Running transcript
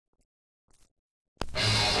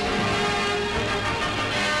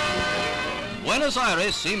Buenos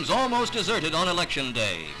Aires seems almost deserted on election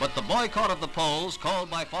day, but the boycott of the polls called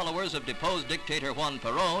by followers of deposed dictator Juan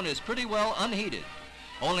Peron is pretty well unheeded.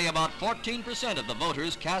 Only about 14% of the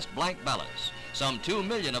voters cast blank ballots. Some 2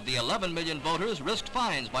 million of the 11 million voters risked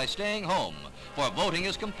fines by staying home, for voting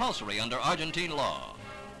is compulsory under Argentine law.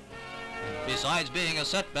 Besides being a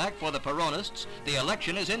setback for the Peronists, the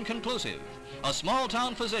election is inconclusive. A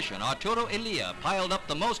small-town physician, Arturo Elia, piled up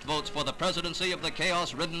the most votes for the presidency of the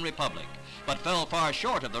chaos-ridden republic, but fell far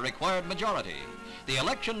short of the required majority. The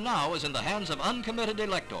election now is in the hands of uncommitted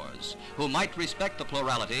electors, who might respect the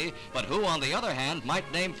plurality, but who, on the other hand,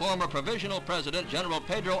 might name former Provisional President General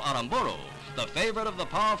Pedro Aramburu the favorite of the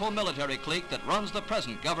powerful military clique that runs the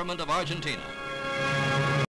present government of Argentina.